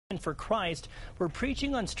for Christ were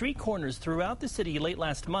preaching on street corners throughout the city late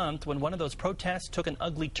last month when one of those protests took an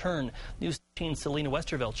ugly turn. News 13's Selena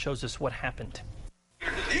Westervelt shows us what happened.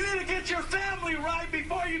 You need to get your family right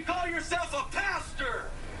before you call yourself a pastor.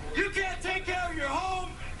 You can't take care of your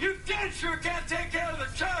home. You damn sure can't take care of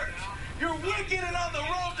the church. You're wicked and on the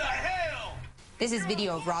road to hell. This is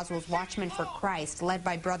video of Roswell's Watchmen for Christ, led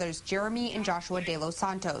by brothers Jeremy and Joshua de los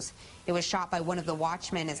Santos. It was shot by one of the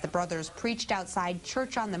watchmen as the brothers preached outside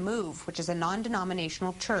Church on the Move, which is a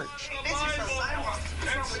non-denominational church.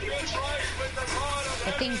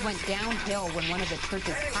 But things went downhill when one of the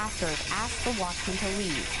church's pastors asked the watchmen to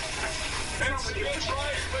leave.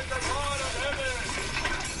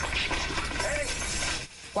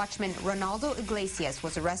 Watchman Ronaldo Iglesias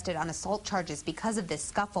was arrested on assault charges because of this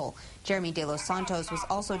scuffle. Jeremy de los Santos was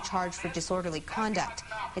also charged for disorderly conduct.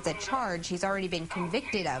 It's a charge he's already been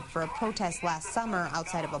convicted of for a protest last summer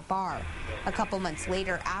outside of a bar. A couple months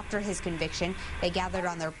later, after his conviction, they gathered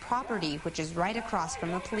on their property, which is right across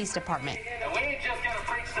from the police department. And we ain't just going to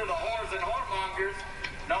preach to the whores and whoremongers.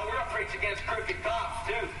 No, we're going to preach against crooked cops,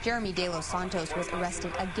 too. Jeremy de los Santos was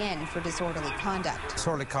arrested again for disorderly conduct.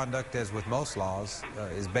 Disorderly conduct, as with most laws,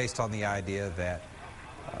 is based on the idea that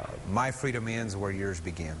my freedom ends where yours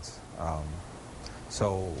begins.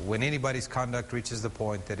 So when anybody's conduct reaches the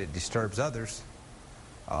point that it disturbs others,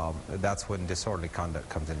 that's when disorderly conduct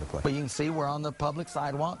comes into play. But you can see we're on the public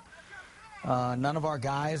sidewalk. None of our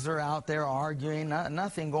guys are out there arguing,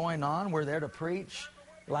 nothing going on. We're there to preach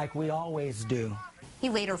like we always do. He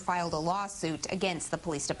later filed a lawsuit against the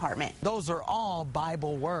police department. Those are all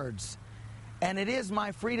Bible words. And it is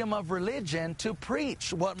my freedom of religion to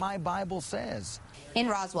preach what my Bible says. In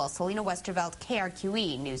Roswell, Selena Westervelt,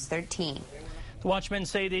 KRQE News 13. The Watchmen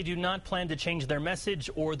say they do not plan to change their message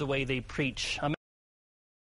or the way they preach.